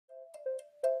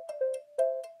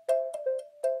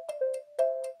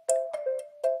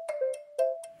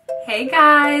Hey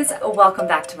guys, welcome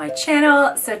back to my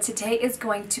channel. So today is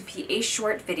going to be a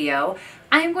short video.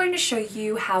 I am going to show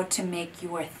you how to make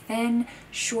your thin,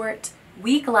 short,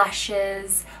 weak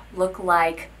lashes look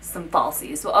like some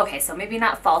falsies. Well, okay, so maybe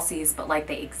not falsies, but like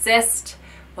they exist,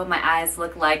 what my eyes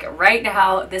look like right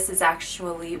now. This is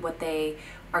actually what they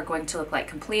are going to look like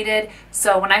completed.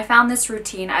 So when I found this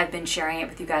routine, I've been sharing it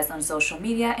with you guys on social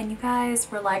media, and you guys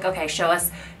were like, okay, show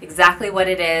us exactly what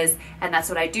it is. And that's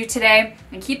what I do today.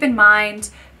 And keep in mind,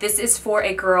 this is for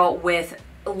a girl with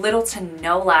little to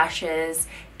no lashes.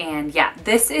 And yeah,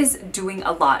 this is doing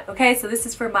a lot. Okay, so this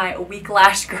is for my weak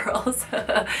lash girls.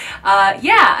 Yeah,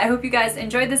 I hope you guys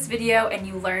enjoyed this video and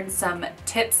you learned some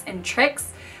tips and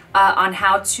tricks on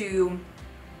how to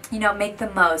make the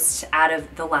most out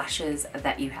of the lashes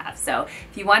that you have. So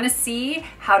if you want to see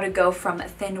how to go from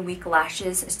thin, weak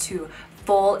lashes to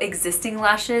full existing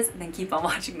lashes, then keep on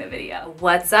watching the video.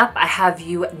 What's up? I have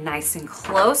you nice and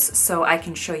close so I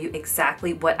can show you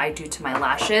exactly what I do to my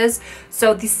lashes.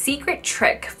 So the secret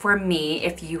trick for me,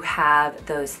 if you have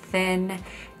those thin,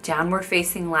 downward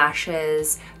facing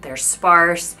lashes, they're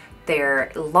sparse,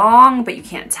 they're long, but you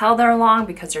can't tell they're long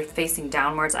because they're facing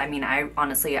downwards. I mean, I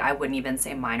honestly wouldn't even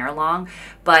say mine are long,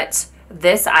 but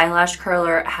this eyelash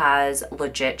curler has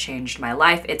legit changed my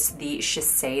life. It's the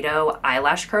Shiseido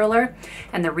eyelash curler.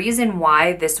 And the reason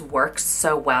why this works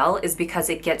so well is because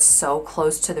it gets so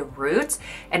close to the root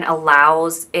and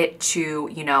allows it to,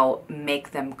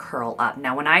 make them curl up.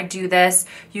 Now, when I do this,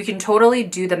 you can totally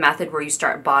do the method where you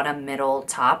start bottom, middle,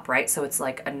 top, right? So it's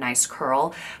like a nice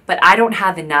curl, but I don't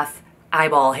have enough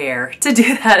eyeball hair to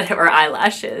do that, or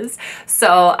eyelashes.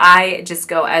 So I just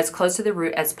go as close to the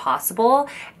root as possible.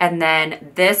 And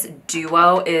then this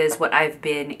duo is what I've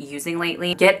been using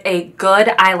lately. Get a good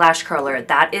eyelash curler.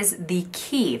 That is the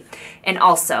key. And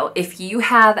also, if you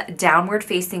have downward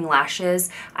facing lashes,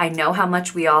 I know how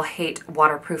much we all hate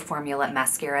waterproof formula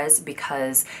mascaras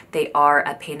because they are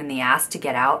a pain in the ass to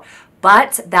get out.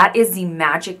 But that is the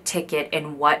magic ticket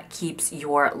in what keeps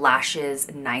your lashes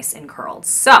nice and curled.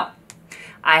 So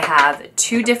I have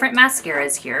two different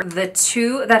mascaras here. The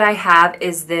two that I have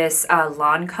is this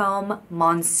LANCOME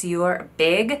Monsieur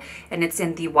Big, and it's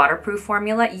in the waterproof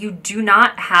formula. You do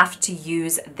not have to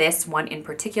use this one in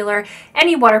particular.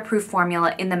 Any waterproof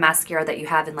formula in the mascara that you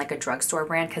have in like a drugstore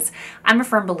brand, because I'm a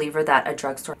firm believer that a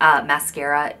drugstore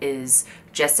mascara is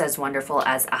just as wonderful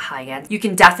as a high-end. You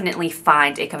can definitely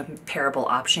find a comparable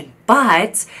option,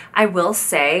 but I will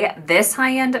say this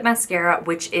high-end mascara,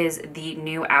 which is the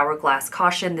new Hourglass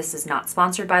Caution, this is not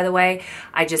sponsored by the way,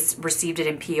 I just received it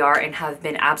in PR and have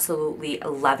been absolutely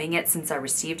loving it since I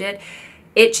received it.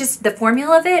 It just, the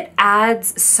formula of it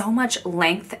adds so much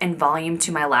length and volume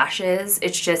to my lashes.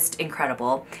 It's just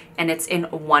incredible. And it's in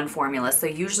one formula. So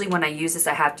usually when I use this,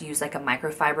 I have to use like a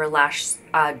microfiber lash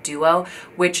duo,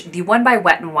 which the one by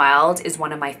Wet n Wild is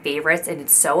one of my favorites, and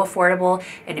it's so affordable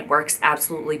and it works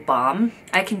absolutely bomb.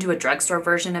 I can do a drugstore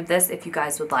version of this if you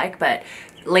guys would like, but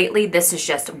lately this is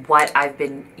just what I've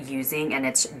been using, and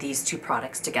it's these two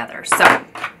products together. So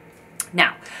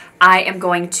now, I am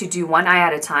going to do one eye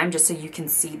at a time just so you can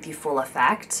see the full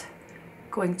effect.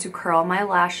 Going to curl my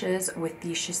lashes with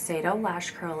the Shiseido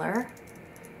lash curler.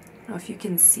 I don't know if you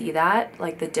can see that,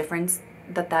 like the difference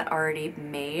that already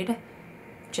made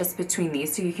just between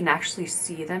these, so you can actually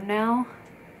see them now.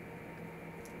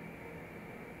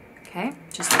 Okay,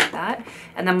 just like that.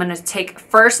 And then I'm going to take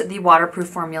first the waterproof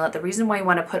formula. The reason why you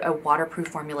want to put a waterproof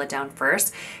formula down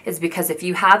first is because if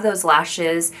you have those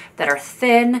lashes that are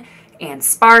thin and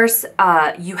sparse,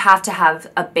 you have to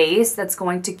have a base that's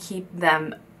going to keep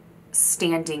them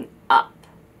standing up,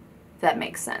 if that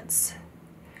makes sense.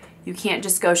 You can't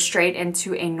just go straight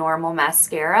into a normal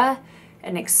mascara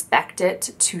and expect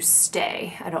it to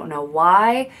stay. I don't know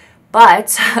why,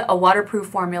 but a waterproof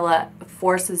formula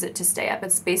forces it to stay up.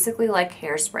 It's basically like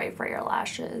hairspray for your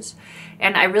lashes.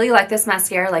 And I really like this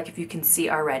mascara, like if you can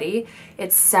see already,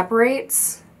 it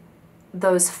separates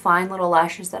those fine little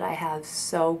lashes that I have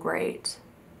so great,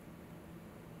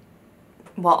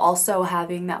 while also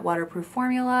having that waterproof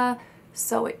formula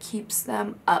so it keeps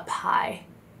them up high.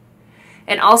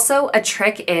 And also a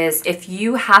trick is, if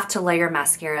you have to layer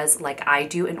mascaras like I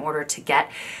do in order to get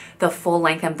the full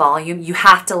length and volume, you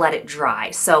have to let it dry.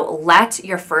 So let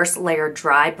your first layer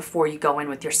dry before you go in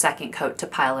with your second coat to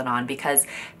pile it on, because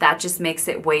that just makes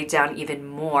it weigh down even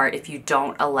more if you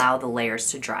don't allow the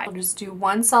layers to dry. I'll just do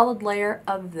one solid layer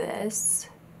of this.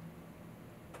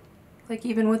 Like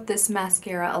even with this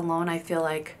mascara alone, I feel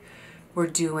like we're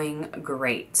doing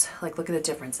great. Like look at the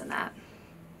difference in that.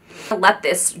 Let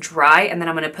this dry, and then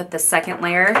I'm going to put the second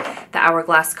layer, the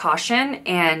Hourglass Caution,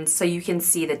 and so you can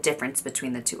see the difference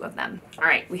between the two of them. All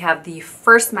right, we have the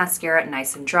first mascara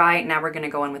nice and dry. Now we're going to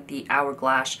go in with the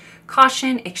Hourglass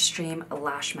Caution Extreme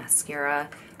Lash Mascara.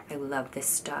 I love this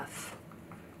stuff.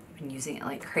 I've been using it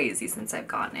like crazy since I've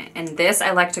gotten it. And this,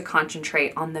 I like to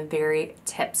concentrate on the very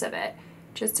tips of it,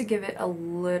 just to give it a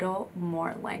little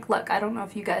more length. Look, I don't know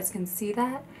if you guys can see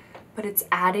that, but it's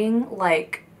adding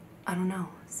like, I don't know,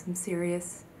 some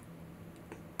serious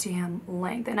damn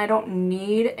length. And I don't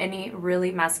need any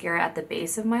really mascara at the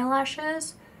base of my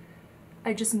lashes.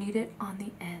 I just need it on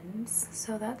the ends.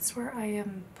 So that's where I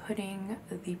am putting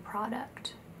the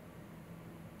product.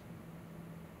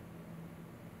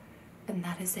 And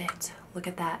that is it. Look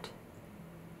at that.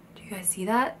 Do you guys see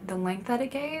that? The length that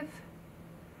it gave?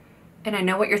 And I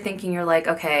know what you're thinking. You're like,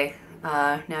 okay,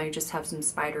 now you just have some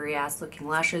spidery ass looking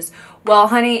lashes. Well,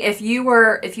 honey, if you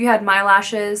had my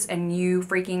lashes and you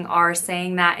freaking are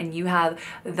saying that and you have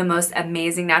the most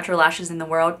amazing natural lashes in the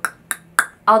world,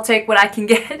 I'll take what I can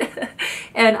get.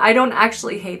 And I don't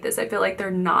actually hate this. I feel like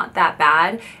they're not that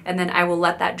bad. And then I will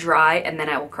let that dry and then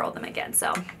I will curl them again.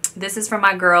 So this is for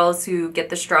my girls who get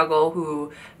the struggle,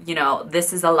 who, you know,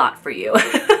 this is a lot for you.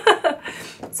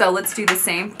 So let's do the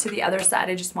same to the other side.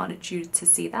 I just wanted you to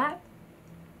see that.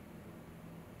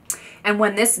 And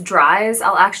when this dries,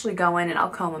 I'll actually go in and I'll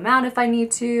comb them out if I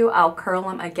need to. I'll curl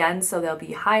them again so they'll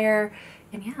be higher.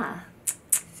 And yeah,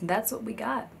 that's what we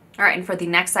got. All right, and for the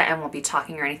next side, I won't be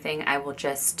talking or anything. I will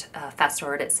just fast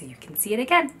forward it so you can see it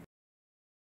again.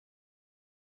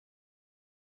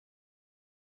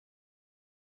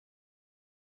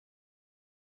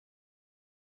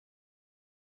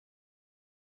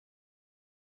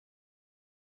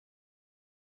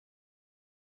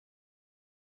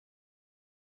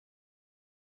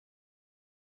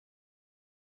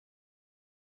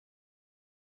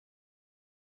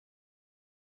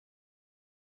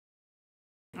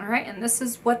 All right, and this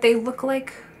is what they look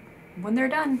like when they're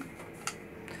done.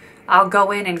 I'll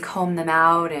go in and comb them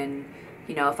out, and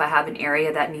you know, if I have an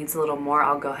area that needs a little more,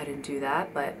 I'll go ahead and do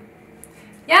that. But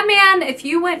yeah, man, if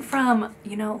you went from,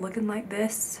 you know, looking like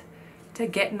this to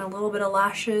getting a little bit of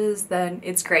lashes, then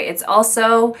it's great. It's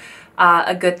also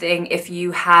a good thing if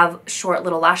you have short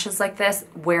little lashes like this,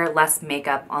 wear less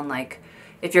makeup on, like,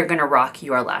 if you're gonna rock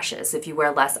your lashes. If you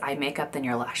wear less eye makeup, then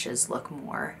your lashes look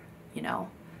more, you know,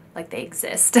 like they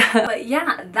exist. But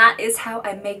yeah, that is how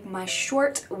I make my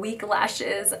short, weak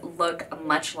lashes look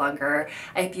much longer.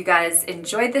 I hope you guys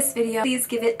enjoyed this video. Please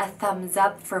give it a thumbs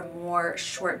up for more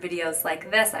short videos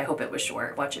like this. I hope it was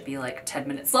short. Watch it be like 10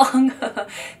 minutes long.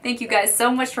 Thank you guys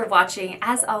so much for watching,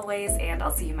 as always, and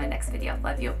I'll see you in my next video.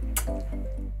 Love you.